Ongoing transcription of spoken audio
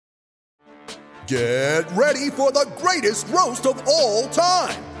Get ready for the greatest roast of all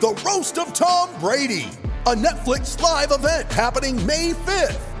time, the Roast of Tom Brady, a Netflix live event happening May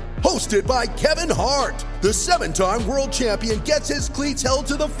 5th. Hosted by Kevin Hart, the 7-time world champion gets his cleats held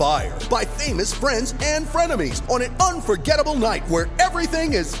to the fire by famous friends and frenemies on an unforgettable night where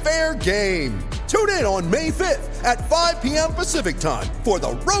everything is fair game. Tune in on May 5th at 5 p.m. Pacific time for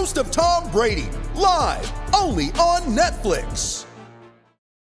the Roast of Tom Brady, live only on Netflix.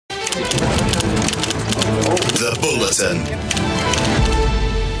 The Bulletin.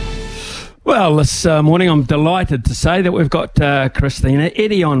 Well, this morning I'm delighted to say that we've got Kristina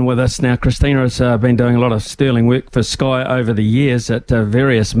Eddy on with us now. Kristina has been doing a lot of sterling work for Sky over the years at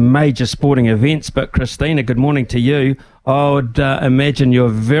various major sporting events. But Kristina, good morning to you. I would imagine you're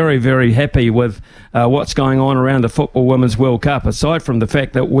very, very happy with what's going on around the Football Women's World Cup. Aside from the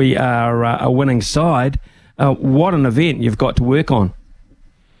fact that we are a winning side, what an event you've got to work on.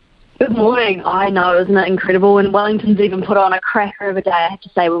 Good morning. I know, isn't it incredible? And Wellington's even put on a cracker of a day, I have to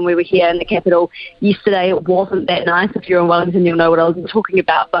say, when we were here in the capital yesterday. It wasn't that nice. If you're in Wellington, you'll know what I was talking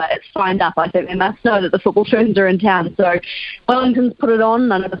about, but it's signed up. I think they must know that the football fans are in town. So Wellington's put it on.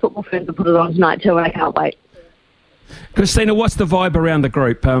 None of the football fans have put it on tonight too, and I can't wait. Kristina, what's the vibe around the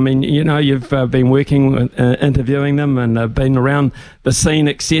group? I mean, you know, you've been working, interviewing them and been around the scene,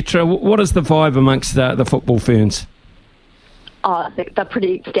 etc. What is the vibe amongst the football fans? Oh, I think they're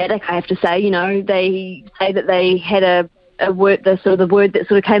pretty ecstatic, I have to say. You know, they say that they had a word, the word that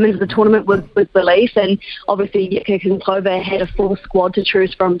sort of came into the tournament was belief, and obviously Jika Kinkova had a full squad to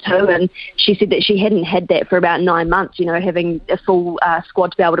choose from too, and she said that she hadn't had that for about 9 months, you know, having a full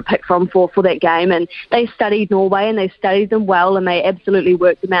squad to be able to pick from for that game. And they studied Norway, and they studied them well, and they absolutely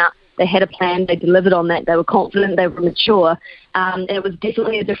worked them out. They had a plan, they delivered on that, they were confident, they were mature. And it was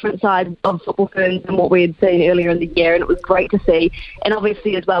definitely a different side of football fans than what we had seen earlier in the year, and it was great to see. And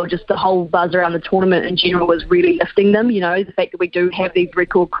obviously as well, just the whole buzz around the tournament in general was really lifting them. You know, the fact that we do have these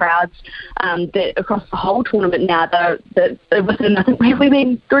record crowds that across the whole tournament now, they're within, I think, have we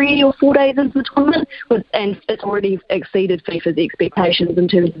been 3 or 4 days into the tournament? And it's already exceeded FIFA's expectations in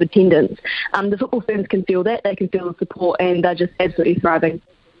terms of attendance. The football fans can feel that, they can feel the support, and they're just absolutely thriving.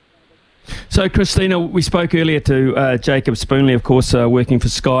 So, Kristina, we spoke earlier to Jacob Spoonley, of course, working for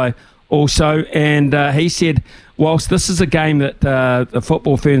Sky also, and he said whilst this is a game that the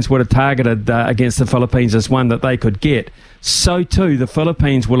football fans would have targeted against the Philippines as one that they could get, so too the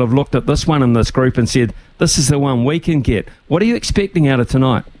Philippines will have looked at this one in this group and said, this is the one we can get. What are you expecting out of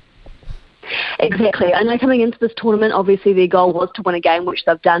tonight? Exactly. I know coming into this tournament, obviously their goal was to win a game, which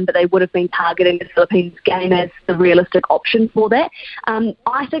they've done, but they would have been targeting the Philippines game as the realistic option for that.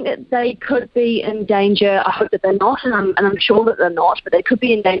 I think that they could be in danger. I hope that they're not, and I'm sure that they're not, but they could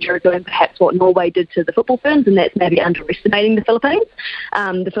be in danger of doing perhaps what Norway did to the football fans, and that's maybe underestimating the Philippines.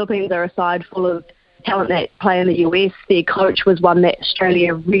 The Philippines are a side full of talent that play in the US. Their coach was one that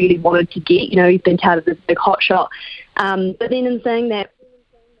Australia really wanted to get. You know, he's been touted as a big hotshot. But then in saying that,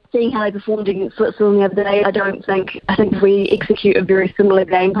 seeing how they performed against Switzerland the other day, I think if we execute a very similar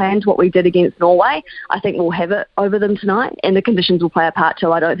game plan to what we did against Norway, I think we'll have it over them tonight, and the conditions will play a part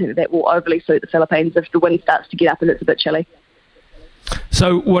too. I don't think that will overly suit the Philippines if the wind starts to get up and it's a bit chilly.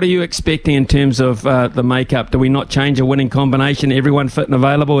 So what are you expecting in terms of the makeup? Do we not change a winning combination, everyone fit and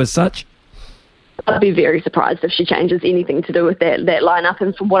available as such? I'd be very surprised if she changes anything to do with that lineup.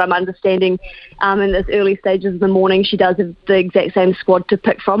 And from what I'm understanding, in this early stages of the morning, she does have the exact same squad to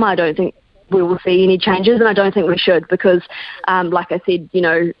pick from. I don't think we will see any changes, and I don't think we should because, like I said, you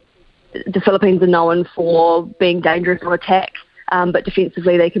know, the Philippines are known for being dangerous on attack, but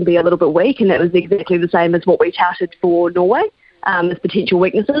defensively they can be a little bit weak, and that was exactly the same as what we touted for Norway. As potential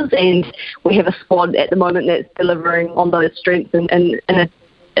weaknesses, and we have a squad at the moment that's delivering on those strengths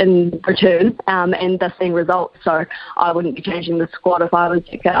in return, and they're seeing results. So I wouldn't be changing the squad if I was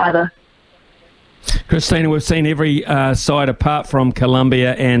Jika either. Kristina, we've seen every side apart from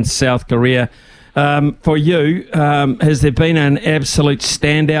Colombia and South Korea. For you, has there been an absolute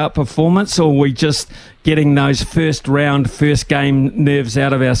standout performance, or are we just getting those first game nerves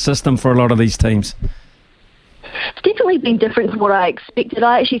out of our system for a lot of these teams? It's definitely been different from what I expected.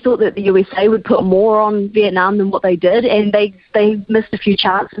 I actually thought that the USA would put more on Vietnam than what they did, and they missed a few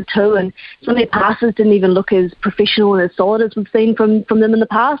chances too, and some of their passes didn't even look as professional and as solid as we've seen from them in the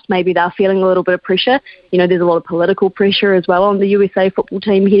past. Maybe they're feeling a little bit of pressure. You know, there's a lot of political pressure as well on the USA football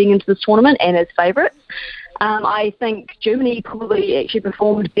team heading into this tournament and as favourites. I think Germany probably actually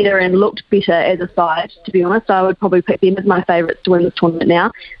performed better and looked better as a side, to be honest. I would probably pick them as my favourites to win this tournament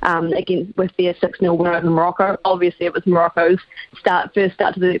now, with their 6-0 win over Morocco. Obviously, it was Morocco's first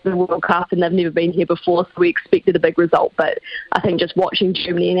start to the World Cup, and they've never been here before, so we expected a big result. But I think just watching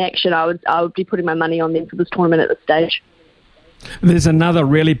Germany in action, I would be putting my money on them for this tournament at this stage. There's another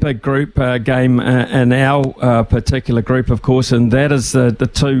really big group game in our particular group, of course, and that is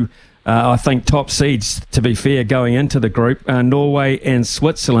the two, I think, top seeds, to be fair, going into the group, Norway and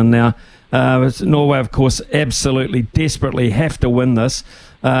Switzerland. Now, Norway, of course, absolutely desperately have to win this.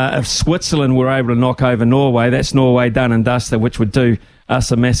 If Switzerland were able to knock over Norway, that's Norway done and dusted, which would do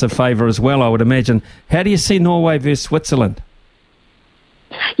us a massive favour as well, I would imagine. How do you see Norway versus Switzerland?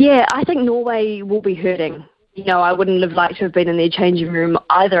 Yeah, I think Norway will be hurting. I wouldn't have liked to have been in their changing room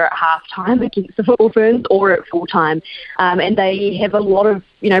either at half-time against the Football Ferns or at full-time. And they have a lot of,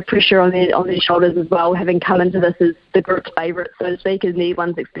 pressure on their shoulders as well, having come into this as the group's favourite, so to speak, and they're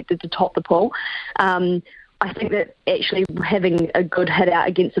ones expected to top the pool. I think that actually having a good hit out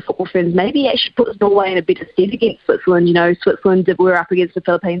against the Football Ferns maybe actually puts Norway in a better stead against Switzerland. Switzerland were up against the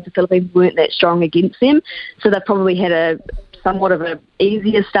Philippines. The Philippines weren't that strong against them, so they probably had somewhat of an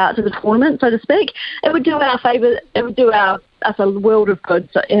easier start to the tournament, so to speak. It would do our favour. It would do us a world of good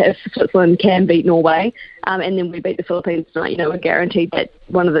if Switzerland can beat Norway, and then we beat the Philippines tonight. We're guaranteed that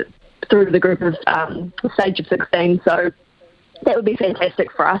through the group of stage of 16. So that would be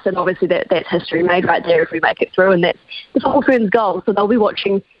fantastic for us, and obviously that's history made right there if we make it through, and that's the Football Ferns' goal. So they'll be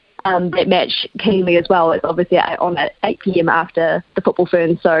watching that match keenly as well. It's obviously on at 8 p.m. after the Football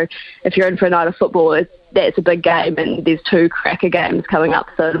Ferns, so if you're in for a night of football, that's a big game, and there's 2 cracker games coming up,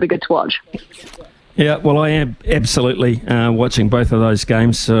 so it'll be good to watch. Yeah, well, I am absolutely watching both of those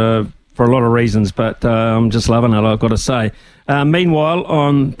games for a lot of reasons, but I'm just loving it, I've got to say. Meanwhile,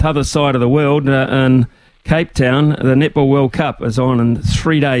 on the other side of the world, in Cape Town, the Netball World Cup is on in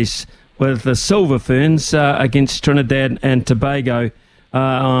 3 days with the Silver Ferns against Trinidad and Tobago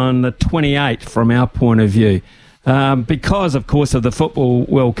on the 28th from our point of view. Because, of course, of the Football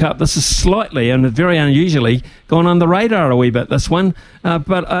World Cup, this is slightly and very unusually gone on the radar a wee bit, this one.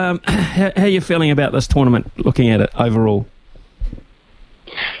 But how are you feeling about this tournament, looking at it overall?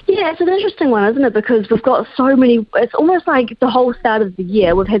 Yeah, it's an interesting one, isn't it? Because we've got so many. It's almost like the whole start of the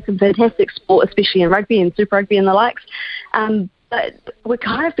year we've had some fantastic sport, especially in rugby and Super Rugby and the likes. But we've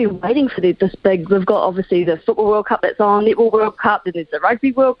kind of been waiting for this big. We've got obviously the Football World Cup that's on, Netball World Cup, then there's the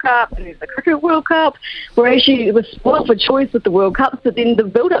Rugby World Cup, and there's the Cricket World Cup. We're spoiled for choice with the World Cups, but then the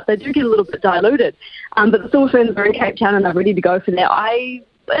build-up, they do get a little bit diluted. But the Silver Ferns are in Cape Town and they're ready to go for that. I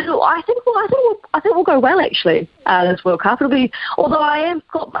think we'll go well, actually, this World Cup. It'll be, although I have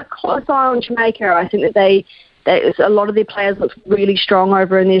got my close eye on Jamaica. I think that a lot of their players look really strong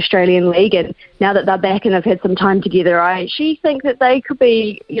over in the Australian League, and now that they're back and have had some time together, I actually think that they could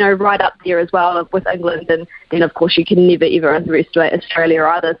be, right up there as well with England. And then, of course, you can never ever underestimate Australia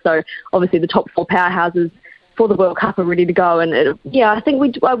either. So obviously, the top 4 powerhouses for the World Cup are ready to go, and I think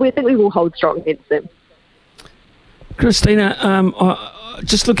we will hold strong against them. Kristina,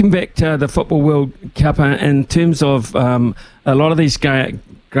 just looking back to the Football World Cup, in terms of a lot of these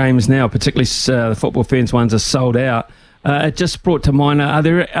games now, particularly the Football Ferns ones, are sold out. It just brought to mind, are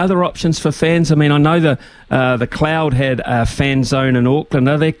there other options for fans? I mean, I know the Cloud had a fan zone in Auckland.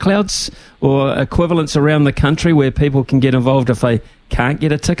 Are there clouds or equivalents around the country where people can get involved if they can't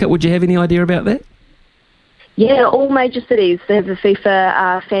get a ticket? Would you have any idea about that? Yeah, all major cities, they have the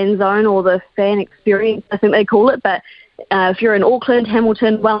FIFA fan zone or the fan experience, I think they call it. But if you're in Auckland,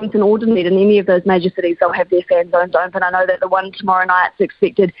 Hamilton, Wellington, or Dunedin, any of those major cities, they'll have their fan zones open. I know that the one tomorrow night's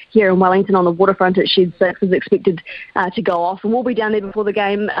expected here in Wellington on the waterfront at Shed 6 is expected to go off. And we'll be down there before the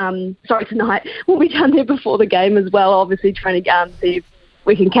game. Tonight. We'll be down there before the game as well, obviously trying to see if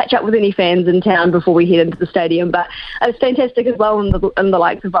we can catch up with any fans in town before we head into the stadium. But it's fantastic as well in the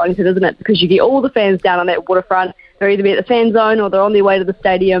likes of Wellington, isn't it? Because you get all the fans down on that waterfront. They're either at the fan zone or they're on their way to the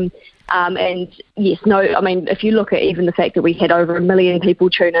stadium. If you look at even the fact that we had over 1 million people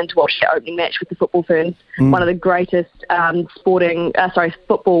tune in to watch the opening match with the Football Ferns, one of the greatest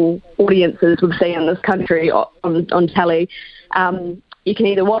football audiences we've seen in this country on telly. You can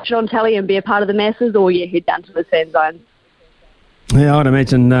either watch it on telly and be a part of the masses, or you head down to the fan zone. Yeah, I'd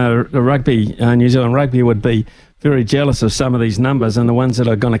imagine the rugby, New Zealand rugby, would be very jealous of some of these numbers and the ones that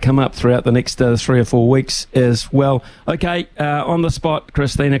are going to come up throughout the next 3 or 4 weeks as well. Okay, on the spot,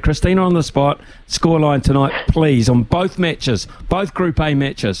 Kristina. Kristina, on the spot, scoreline tonight, please, on both matches, both Group A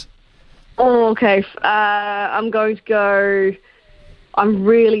matches. Oh, okay. I'm going to go, I'm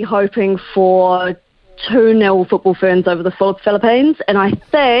really hoping for 2-0 Football Ferns over the Philippines, and I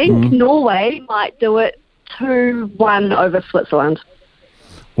think Norway might do it 2-1 over Switzerland.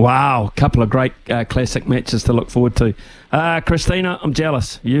 Wow, a couple of great classic matches to look forward to. Kristina, I'm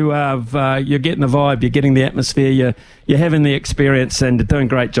jealous. You're getting the vibe, you're getting the atmosphere, you're having the experience, and you're doing a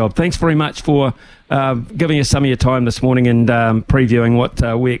great job. Thanks very much for giving us some of your time this morning and previewing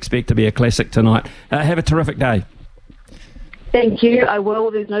what we expect to be a classic tonight. Have a terrific day. Thank you. I will.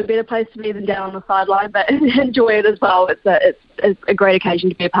 There's no better place to be than down on the sideline, but enjoy it as well. It's a great occasion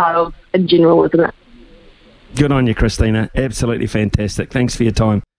to be a part of in general, isn't it? Good on you, Kristina. Absolutely fantastic. Thanks for your time.